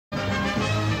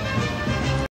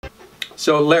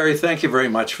So Larry, thank you very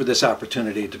much for this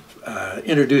opportunity to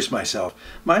introduce myself.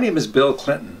 My name is Bill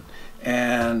Clinton,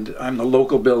 and I'm the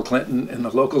local Bill Clinton in the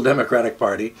local Democratic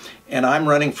Party, and I'm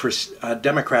running for a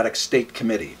Democratic State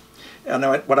Committee. And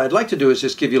what I'd like to do is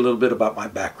just give you a little bit about my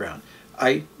background.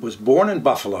 I was born in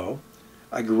Buffalo.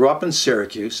 I grew up in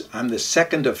Syracuse. I'm the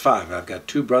second of 5. I've got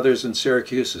 2 brothers in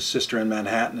Syracuse, a sister in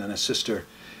Manhattan, and a sister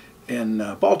in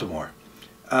Baltimore.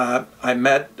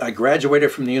 I graduated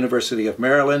from the University of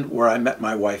Maryland, where I met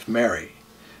my wife, Mary.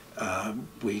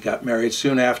 We got married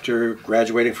soon after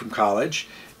graduating from college,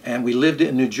 and we lived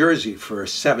in New Jersey for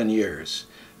 7 years,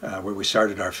 where we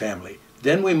started our family.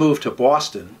 Then we moved to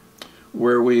Boston,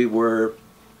 where we were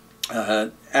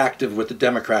active with the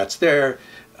Democrats there.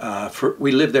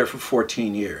 We lived there for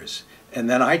 14 years. And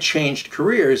then I changed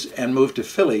careers and moved to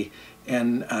Philly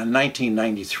in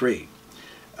 1993.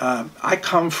 I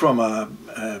come from a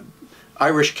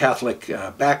Irish Catholic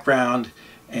background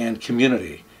and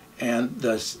community, and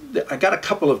I got a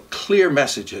couple of clear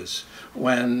messages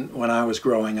when I was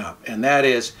growing up, and that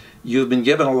is, you've been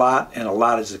given a lot and a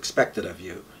lot is expected of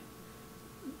you.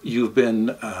 You've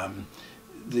been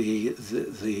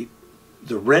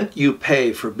the rent you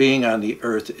pay for being on the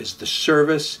earth is the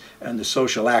service and the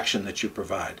social action that you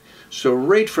provide. So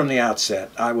right from the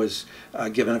outset, I was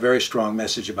given a very strong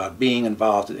message about being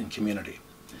involved in community.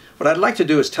 What I'd like to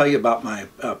do is tell you about my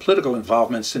political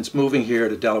involvement since moving here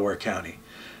to Delaware County.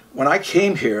 When I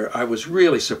came here, I was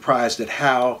really surprised at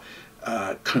how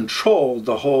controlled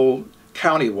the whole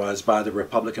county was by the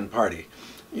Republican Party,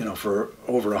 you know, for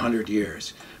over 100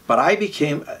 years. But I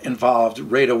became involved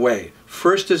right away,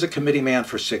 first as a committee man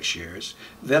for 6 years,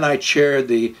 then I chaired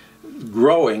the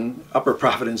growing Upper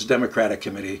Providence Democratic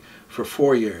Committee for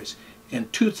 4 years. In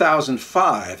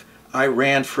 2005, I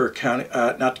ran for county,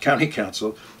 not county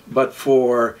council, but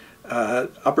for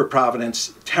Upper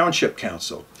Providence Township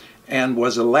Council, and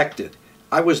was elected.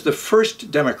 I was the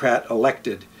first Democrat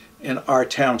elected in our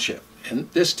township, and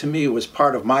this to me was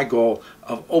part of my goal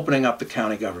of opening up the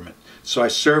county government. So I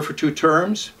served for 2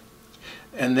 terms,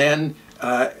 and then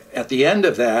at the end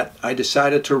of that, I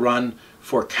decided to run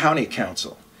for county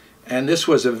council. And this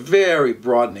was a very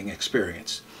broadening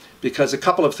experience because a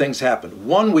couple of things happened.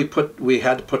 One, we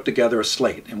had to put together a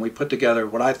slate, and we put together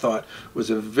what I thought was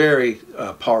a very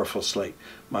powerful slate.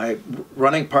 My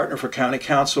running partner for county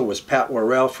council was Pat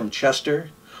Worrell from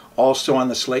Chester. Also on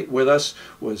the slate with us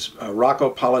was Rocco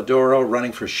Polidoro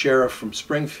running for sheriff from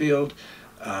Springfield.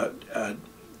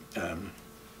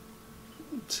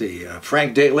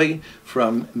 Frank Daly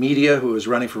from media, who was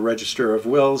running for Register of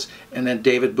Wills, and then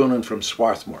David Boonen from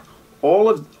Swarthmore. All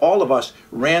of us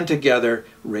ran together,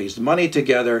 raised money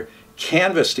together,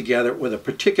 canvassed together with a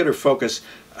particular focus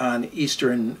on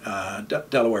Eastern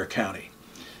Delaware County.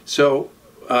 So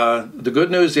the good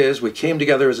news is we came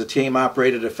together as a team,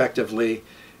 operated effectively,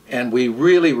 and we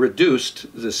really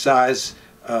reduced the size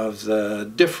of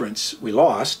the difference. We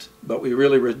lost, but we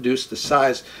really reduced the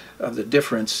size of the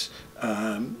difference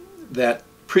that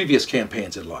previous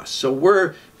campaigns had lost. So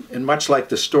we're, and much like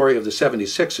the story of the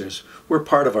 76ers, we're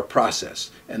part of a process,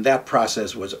 and that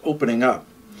process was opening up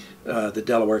the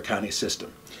Delaware County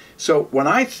system. So when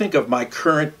I think of my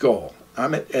current goal,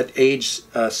 I'm at age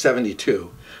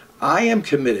 72, I am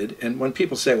committed, and when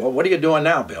people say, well, what are you doing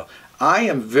now, Bill? I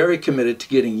am very committed to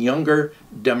getting younger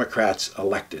Democrats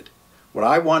elected. What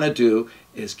I want to do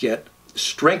is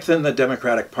strengthen the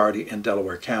Democratic Party in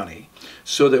Delaware County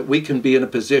so that we can be in a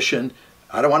position.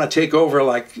 I don't want to take over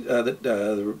like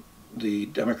the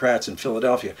Democrats in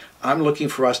Philadelphia. I'm looking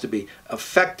for us to be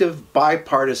effective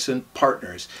bipartisan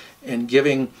partners in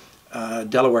giving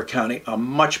Delaware County a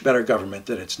much better government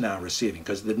than it's now receiving,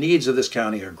 because the needs of this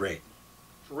county are great.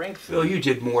 Bill, you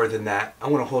did more than that. I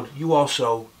want to hold, you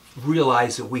also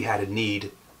realized that we had a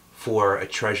need for a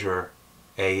treasurer,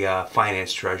 a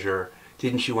finance treasurer.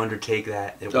 Didn't you undertake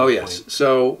that at one yes. point?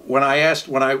 So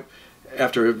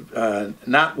after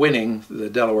not winning the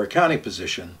Delaware County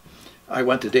position, I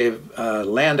went to Dave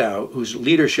Landau, whose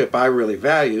leadership I really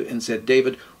value, and said,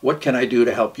 David, what can I do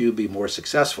to help you be more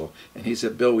successful? And he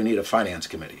said, Bill, we need a finance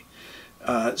committee.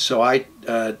 So I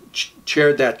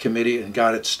chaired that committee and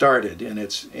got it started, and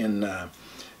it's in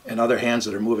other hands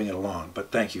that are moving it along.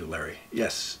 But thank you, Larry.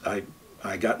 Yes,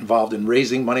 I got involved in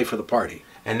raising money for the party.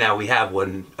 And now we have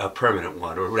one, a permanent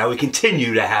one, or now we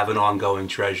continue to have an ongoing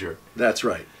treasurer. That's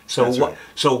right. So,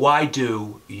 so why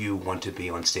do you want to be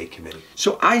on state committee?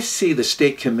 So I see the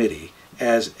state committee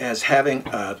as having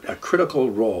a critical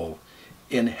role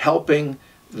in helping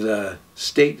the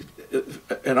state,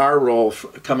 in our role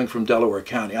coming from Delaware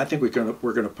County. I think we're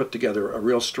going to put together a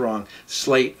real strong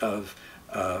slate of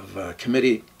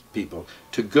committee people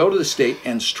to go to the state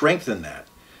and strengthen that.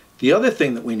 The other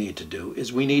thing that we need to do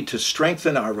is we need to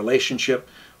strengthen our relationship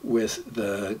with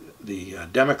the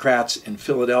Democrats in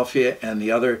Philadelphia and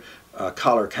the other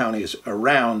collar counties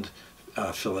around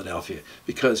Philadelphia,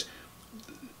 because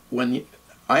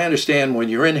I understand when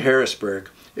you're in Harrisburg,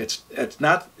 it's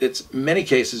many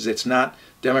cases it's not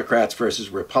Democrats versus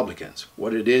Republicans.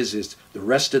 What it is the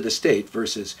rest of the state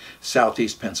versus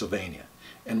Southeast Pennsylvania.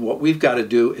 And what we've got to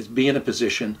do is be in a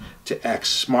position to act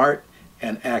smart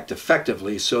and act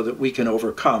effectively so that we can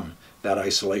overcome that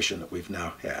isolation that we've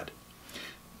now had.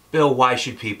 Bill, why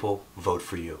should people vote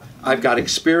for you? I've got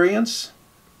experience,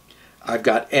 I've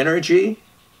got energy,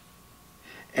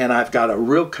 and I've got a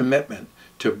real commitment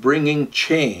to bringing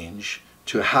change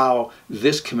to how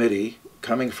this committee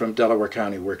coming from Delaware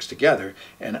County works together,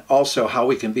 and also how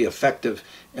we can be effective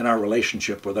in our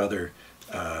relationship with other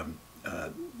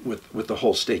with the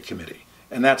whole state committee.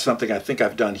 And that's something I think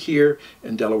I've done here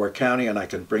in Delaware County, and I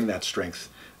can bring that strength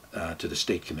to the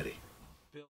state committee.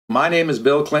 My name is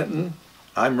Bill Clinton.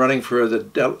 I'm running for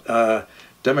the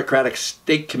Democratic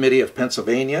State Committee of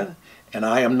Pennsylvania, and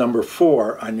I am number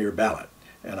 4 on your ballot,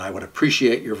 and I would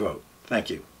appreciate your vote. Thank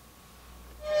you.